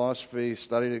in philosophy,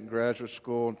 studied it in graduate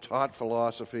school, and taught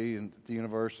philosophy at the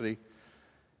university,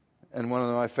 and one of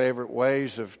my favorite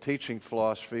ways of teaching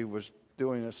philosophy was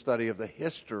doing a study of the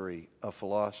history of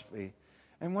philosophy.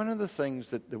 And one of the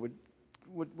things that would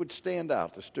would stand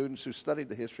out. The students who studied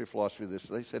the history of philosophy,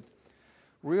 they said,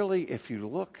 really, if you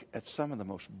look at some of the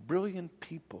most brilliant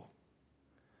people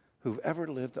who've ever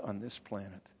lived on this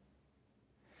planet,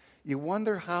 you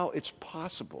wonder how it's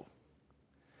possible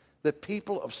that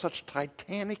people of such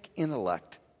titanic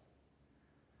intellect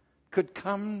could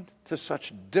come to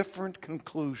such different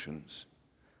conclusions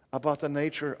about the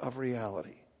nature of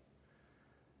reality.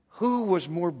 Who was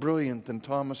more brilliant than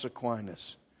Thomas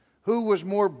Aquinas? Who was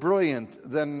more brilliant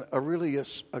than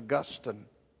Aurelius Augustine?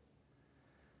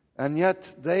 And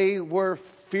yet they were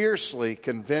fiercely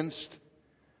convinced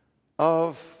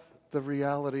of the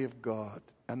reality of God,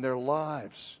 and their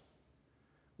lives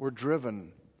were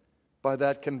driven by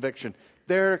that conviction.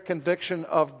 Their conviction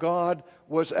of God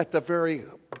was at the very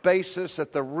basis,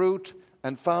 at the root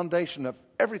and foundation of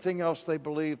everything else they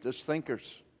believed as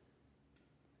thinkers.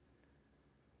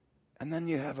 And then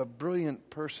you have a brilliant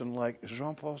person like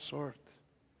Jean-Paul Sartre,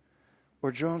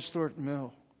 or John Stuart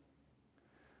Mill,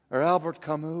 or Albert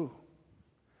Camus.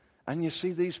 And you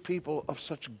see these people of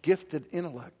such gifted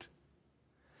intellect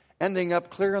ending up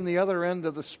clear on the other end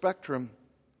of the spectrum,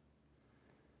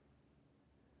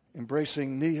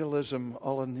 embracing nihilism a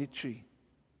la Nietzsche,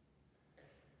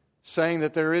 saying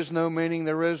that there is no meaning,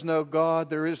 there is no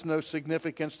God, there is no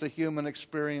significance to human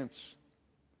experience.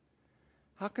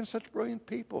 How can such brilliant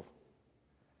people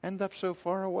end up so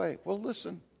far away? Well,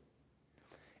 listen.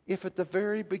 If at the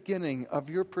very beginning of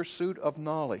your pursuit of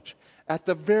knowledge, at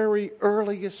the very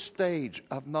earliest stage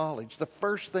of knowledge, the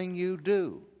first thing you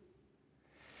do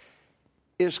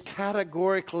is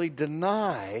categorically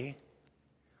deny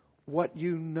what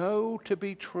you know to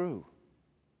be true,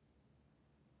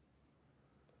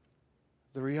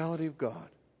 the reality of God,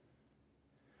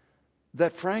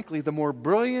 that frankly, the more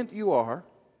brilliant you are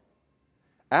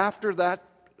after that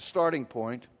starting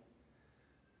point,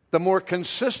 the more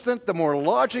consistent, the more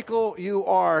logical you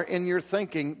are in your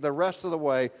thinking the rest of the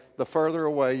way, the further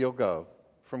away you'll go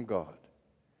from God.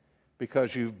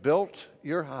 Because you've built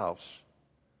your house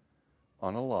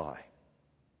on a lie.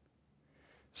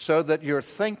 So that your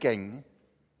thinking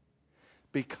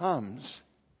becomes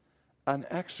an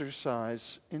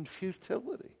exercise in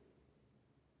futility.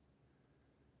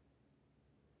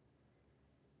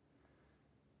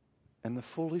 And the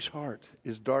foolish heart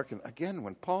is darkened. Again,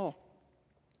 when Paul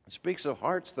speaks of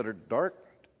hearts that are darkened,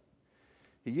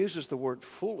 he uses the word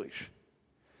foolish.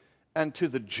 And to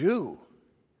the Jew,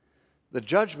 the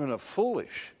judgment of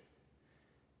foolish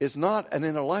is not an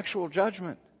intellectual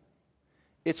judgment.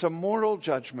 It's a moral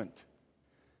judgment.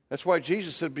 That's why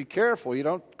Jesus said, be careful. You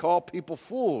don't call people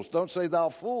fools. Don't say thou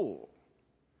fool.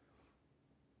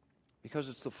 Because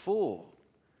it's the fool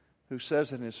who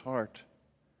says in his heart,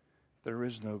 there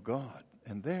is no God.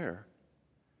 And there,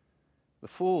 the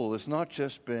fool is not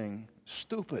just being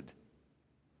stupid,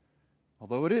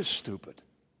 although it is stupid,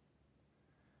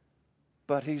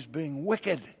 but he's being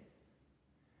wicked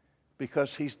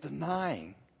because he's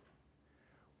denying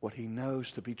what he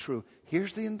knows to be true.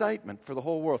 Here's the indictment for the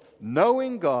whole world.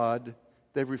 Knowing God,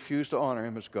 they refuse to honor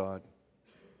him as God.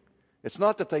 It's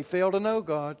not that they fail to know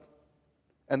God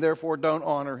and therefore don't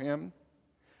honor him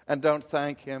and don't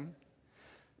thank him.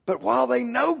 But while they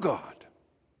know God,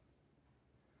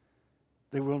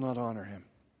 they will not honor him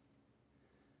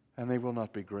and they will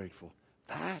not be grateful.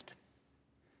 That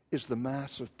is the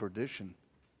mass of perdition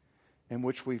in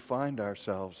which we find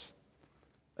ourselves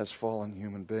as fallen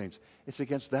human beings. It's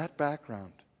against that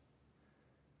background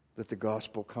that the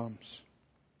gospel comes.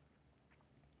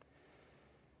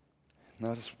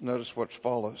 Notice what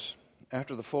follows.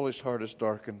 After the foolish heart is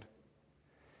darkened,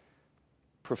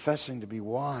 professing to be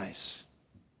wise,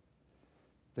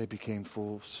 they became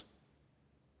fools.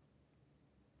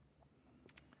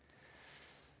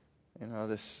 You know,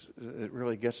 it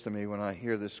really gets to me when I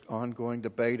hear this ongoing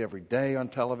debate every day on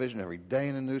television, every day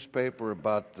in the newspaper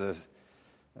about the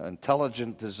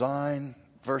intelligent design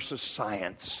versus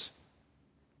science.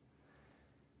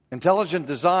 Intelligent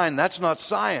design, that's not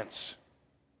science.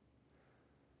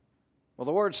 Well,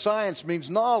 the word science means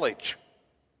knowledge.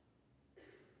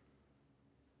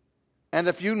 And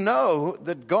if you know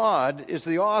that God is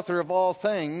the author of all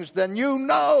things, then you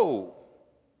know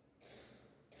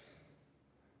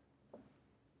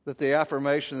that the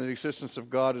affirmation of the existence of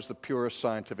God is the purest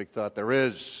scientific thought there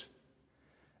is.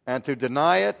 And to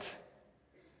deny it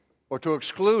or to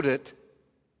exclude it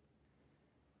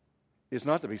is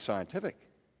not to be scientific,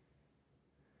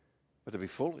 but to be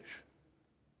foolish.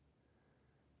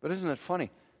 But isn't it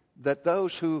funny that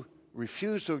those who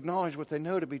refuse to acknowledge what they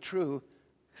know to be true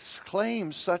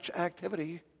claim such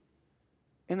activity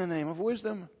in the name of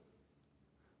wisdom?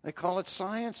 They call it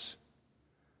science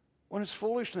when it's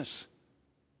foolishness.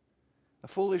 A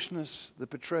foolishness that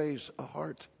betrays a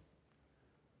heart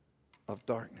of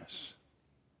darkness.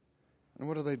 And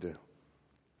what do?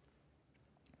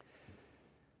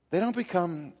 They don't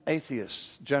become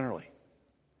atheists generally.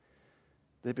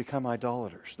 They become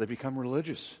idolaters. They become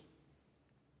religious.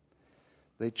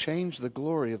 They change the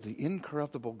glory of the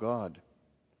incorruptible God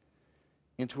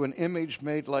into an image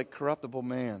made like corruptible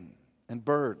man and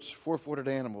birds, four-footed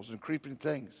animals, and creeping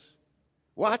things.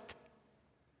 What?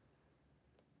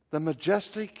 The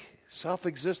majestic,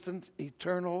 self-existent,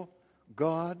 eternal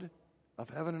God of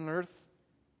heaven and earth?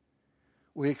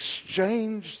 We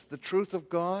exchange the truth of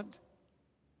God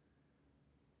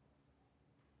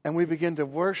and we begin to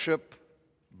worship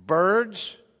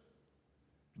birds,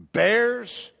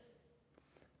 bears,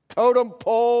 totem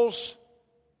poles.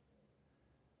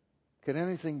 Could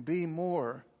anything be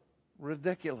more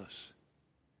ridiculous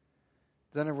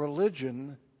than a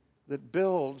religion that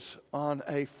builds on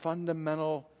a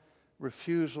fundamental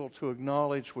refusal to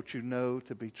acknowledge what you know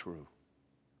to be true?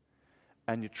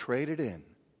 And you trade it in.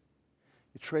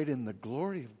 You trade in the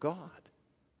glory of God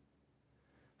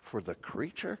for the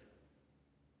creature?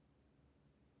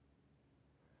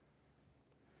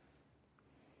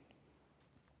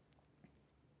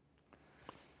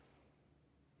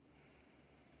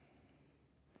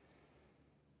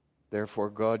 Therefore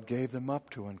God gave them up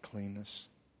to uncleanness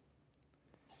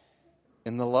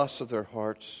in the lusts of their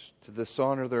hearts, to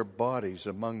dishonor their bodies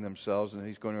among themselves. And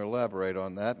he's going to elaborate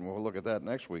on that, and we'll look at that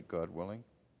next week, God willing.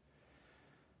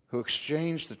 Who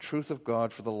exchanged the truth of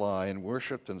God for the lie and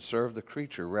worshipped and served the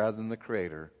creature rather than the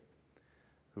Creator,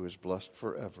 who is blessed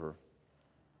forever.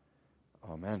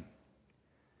 Amen.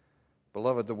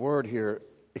 Beloved, the word here,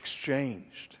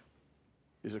 exchanged,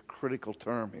 is a critical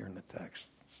term here in the text.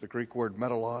 It's the Greek word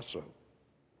metalasso.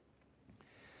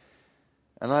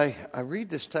 And I read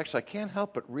this text, I can't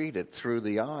help but read it through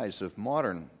the eyes of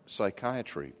modern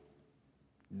psychiatry,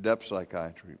 depth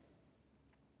psychiatry,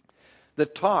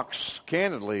 that talks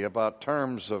candidly about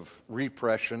terms of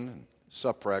repression and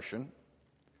suppression.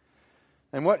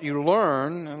 And what you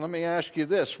learn, and let me ask you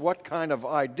this, what kind of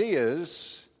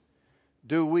ideas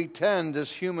do we tend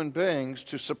as human beings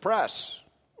to suppress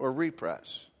or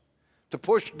repress, to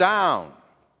push down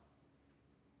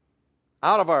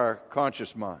out of our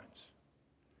conscious minds?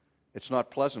 It's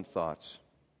not pleasant thoughts,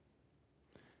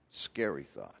 scary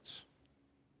thoughts,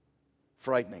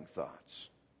 frightening thoughts,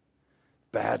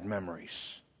 bad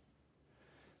memories.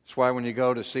 That's why when you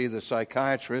go to see the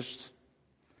psychiatrist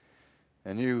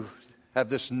and you have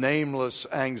this nameless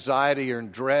anxiety or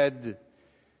dread,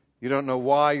 you don't know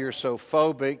why you're so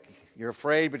phobic, you're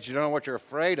afraid, but you don't know what you're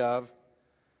afraid of.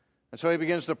 And so he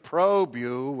begins to probe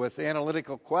you with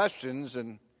analytical questions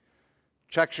and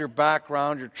checks your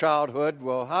background, your childhood.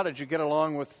 Well, how did you get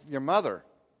along with your mother?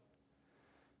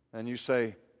 And you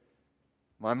say,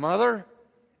 my mother?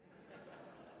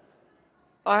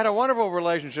 I had a wonderful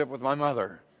relationship with my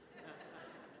mother.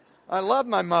 I love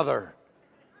my mother.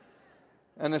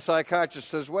 And the psychiatrist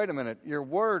says, wait a minute, your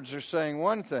words are saying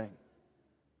one thing,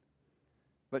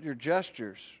 but your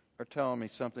gestures are telling me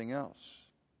something else.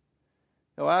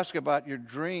 He'll ask about your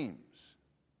dreams.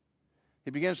 He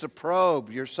begins to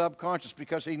probe your subconscious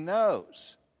because he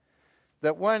knows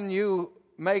that when you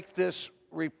make this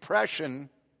repression,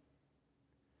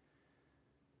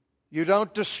 you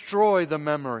don't destroy the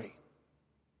memory.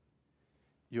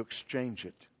 You exchange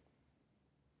it.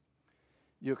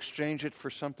 You exchange it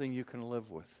for something you can live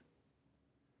with.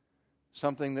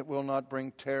 Something that will not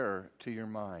bring terror to your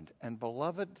mind. And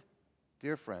beloved,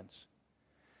 dear friends,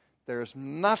 there is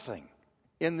nothing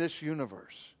in this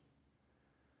universe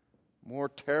more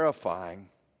terrifying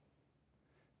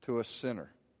to a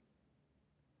sinner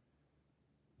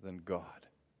than God.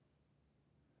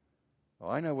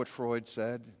 Well, I know what Freud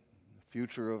said, the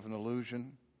future of an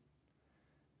illusion,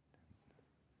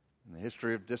 and the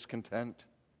history of discontent.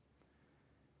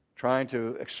 Trying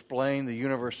to explain the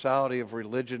universality of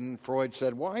religion, Freud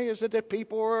said, why is it that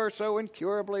people are so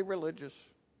incurably religious?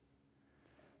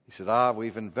 He said,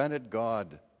 we've invented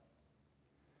God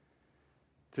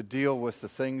to deal with the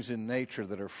things in nature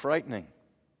that are frightening.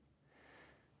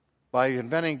 By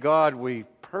inventing God, we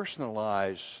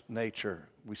personalize nature.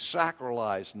 We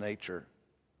sacralize nature.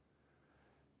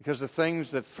 Because the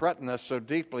things that threaten us so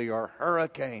deeply are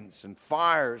hurricanes and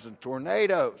fires and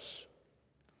tornadoes,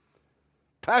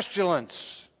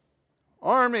 pestilence,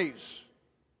 armies.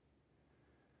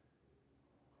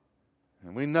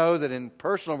 And we know that in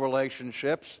personal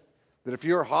relationships, that if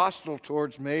you're hostile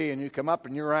towards me and you come up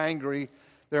and you're angry,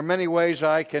 there are many ways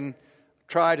I can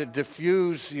try to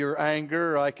diffuse your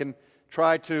anger. I can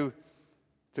try to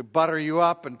to butter you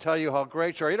up and tell you how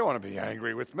great you are. You don't want to be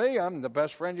angry with me. I'm the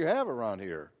best friend you have around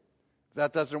here. If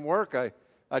that doesn't work,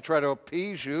 I try to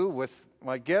appease you with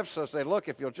my gifts. I say, look,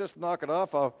 if you'll just knock it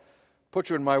off, I'll put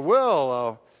you in my will.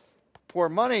 I'll pour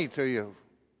money to you.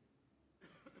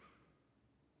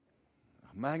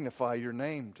 I'll magnify your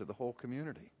name to the whole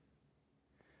community.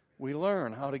 We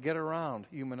learn how to get around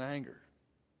human anger.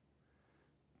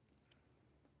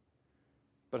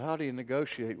 But how do you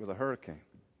negotiate with a hurricane?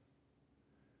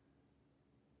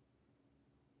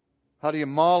 How do you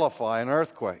mollify an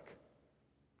earthquake?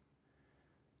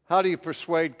 How do you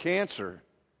persuade cancer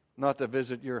not to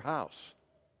visit your house?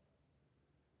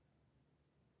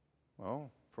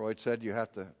 Well, Freud said you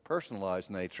have to personalize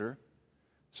nature,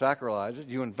 sacralize it.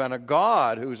 You invent a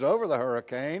God who's over the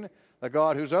hurricane, a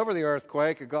God who's over the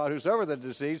earthquake, a God who's over the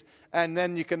disease, and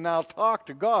then you can now talk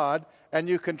to God and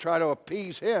you can try to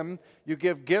appease Him. You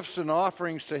give gifts and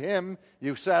offerings to Him.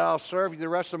 You say, I'll serve you the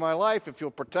rest of my life if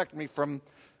you'll protect me from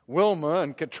Wilma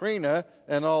and Katrina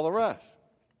and all the rest.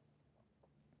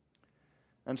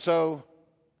 And so,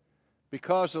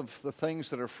 because of the things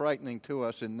that are frightening to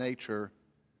us in nature,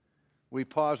 we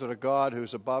posit a God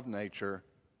who's above nature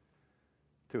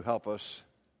to help us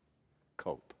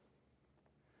cope.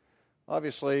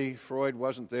 Obviously, Freud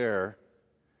wasn't there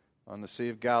on the Sea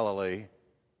of Galilee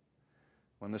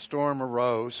when the storm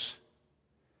arose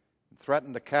and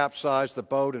threatened to capsize the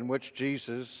boat in which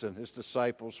Jesus and His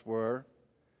disciples were.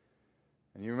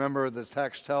 And you remember the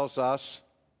text tells us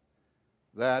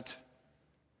that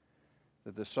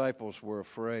the disciples were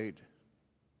afraid.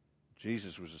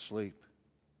 Jesus was asleep.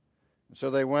 And so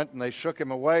they went and they shook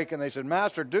Him awake and they said,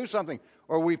 Master, do something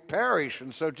or we perish.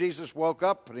 And so Jesus woke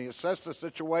up and He assessed the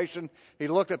situation. He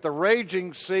looked at the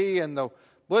raging sea and the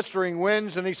blistering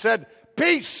winds and He said,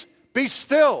 Peace, be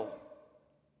still.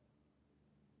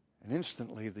 And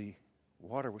instantly the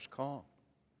water was calm.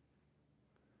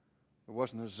 There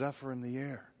wasn't a zephyr in the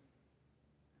air.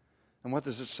 And what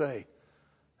does it say?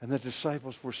 And the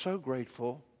disciples were so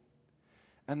grateful,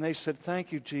 and they said,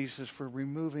 Thank you, Jesus, for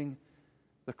removing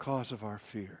the cause of our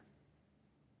fear.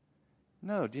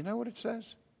 No, do you know what it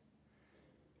says?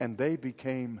 And they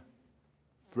became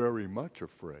very much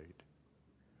afraid.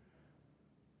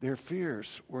 Their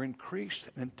fears were increased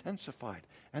and intensified.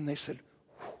 And they said,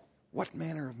 What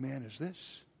manner of man is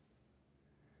this?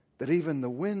 That even the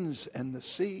winds and the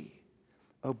sea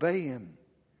obey Him.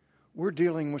 We're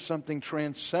dealing with something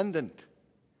transcendent.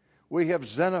 We have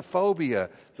xenophobia,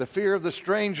 the fear of the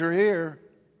stranger here.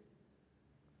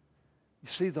 You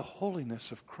see, the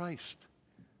holiness of Christ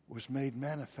was made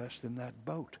manifest in that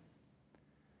boat.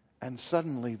 And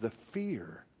suddenly the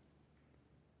fear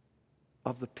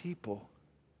of the people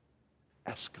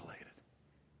escalated.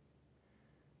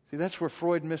 See, that's where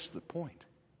Freud missed the point.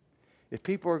 If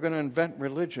people are going to invent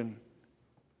religion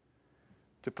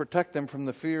to protect them from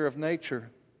the fear of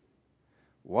nature,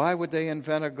 why would they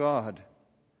invent a God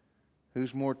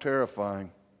who's more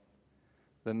terrifying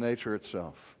than nature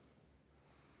itself?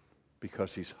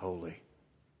 Because He's holy.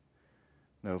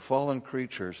 No, fallen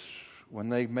creatures, when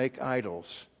they make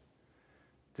idols,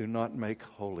 do not make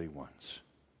holy ones.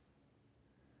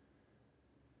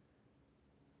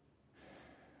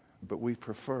 But we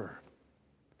prefer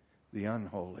the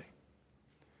unholy,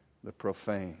 the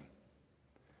profane,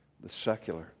 the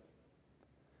secular,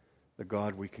 the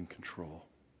God we can control.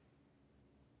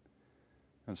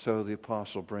 And so the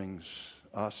apostle brings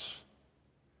us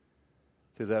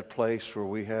to that place where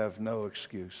we have no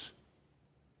excuse,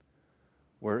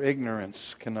 where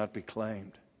ignorance cannot be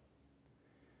claimed,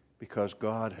 because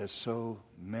God has so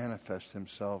manifested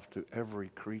Himself to every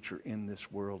creature in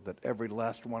this world that every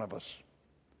last one of us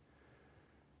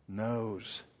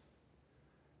knows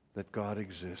that God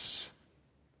exists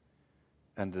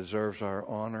and deserves our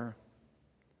honor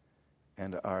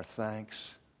and our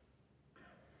thanks,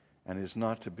 and is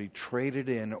not to be traded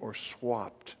in or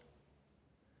swapped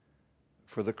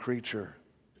for the creature.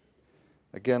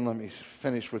 Again, let me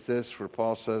finish with this, where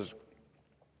Paul says,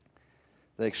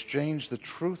 they exchanged the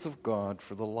truth of God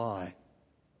for the lie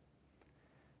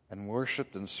and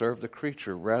worshiped and served the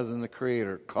creature rather than the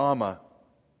Creator, comma,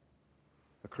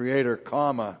 the Creator,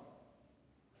 comma,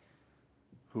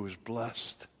 who is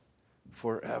blessed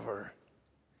forever.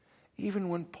 Even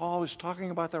when Paul is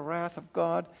talking about the wrath of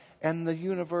God and the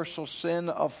universal sin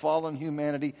of fallen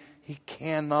humanity, he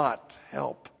cannot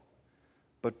help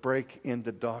but break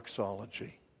into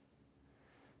doxology,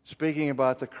 speaking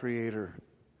about the Creator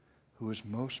who is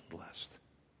most blessed,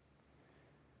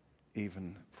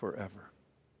 even forever.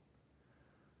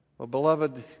 Well,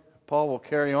 beloved, Paul will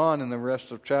carry on in the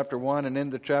rest of chapter 1 and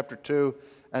into chapter 2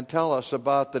 and tell us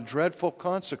about the dreadful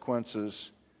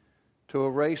consequences to a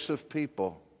race of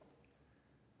people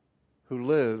who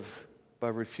live by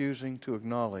refusing to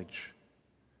acknowledge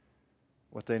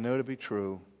what they know to be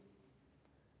true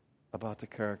about the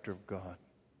character of God.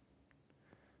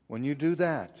 When you do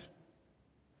that,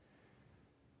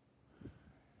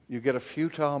 you get a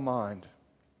futile mind.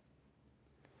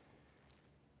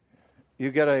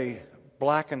 You get a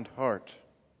blackened heart.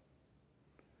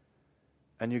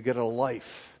 And you get a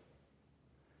life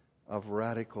of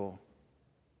radical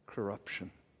corruption.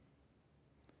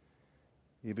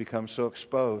 You become so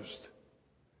exposed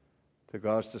to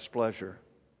God's displeasure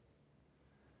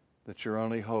that your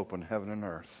only hope in heaven and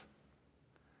earth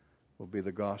will be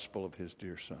the gospel of His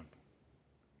dear Son.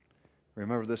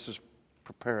 Remember, this is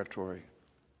preparatory.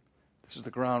 This is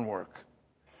the groundwork.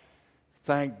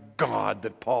 Thank God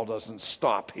that Paul doesn't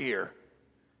stop here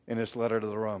in his letter to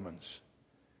the Romans.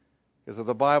 Because if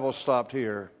the Bible stopped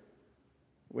here,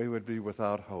 we would be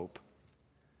without hope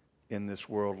in this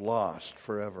world, lost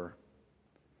forever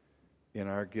in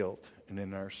our guilt and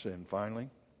in our sin. Finally,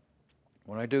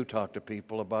 when I do talk to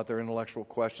people about their intellectual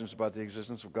questions about the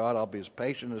existence of God, I'll be as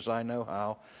patient as I know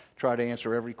how, try to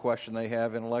answer every question they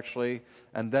have intellectually,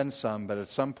 and then some. But at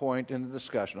some point in the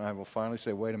discussion, I will finally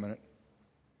say, wait a minute.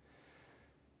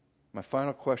 My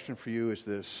final question for you is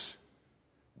this: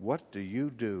 what do you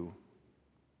do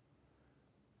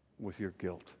with your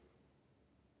guilt?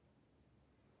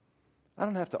 I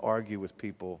don't have to argue with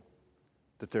people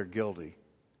that they're guilty.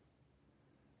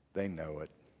 They know it.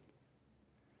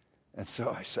 And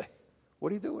so I say, what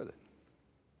do you do with it?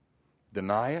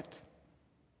 Deny it?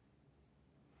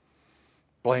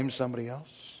 Blame somebody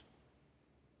else?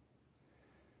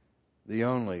 The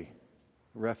only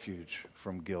refuge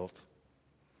from guilt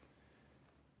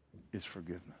is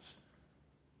forgiveness.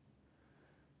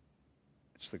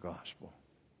 It's the gospel,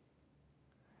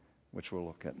 which we'll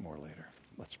look at more later.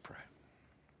 Let's pray.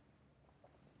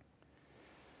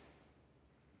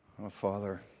 Oh,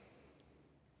 Father,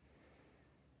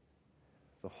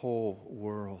 the whole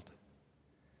world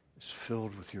is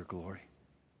filled with your glory.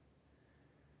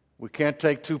 We can't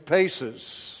take 2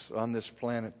 paces on this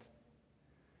planet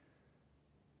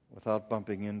without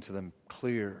bumping into the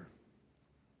clear,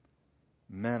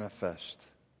 manifest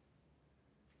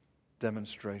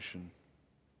demonstration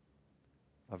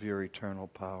of your eternal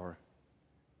power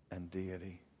and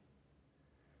deity.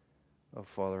 Oh,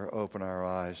 Father, open our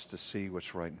eyes to see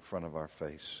what's right in front of our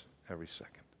face every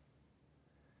second.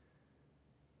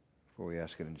 For we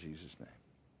ask it in Jesus' name.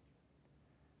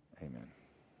 Amen.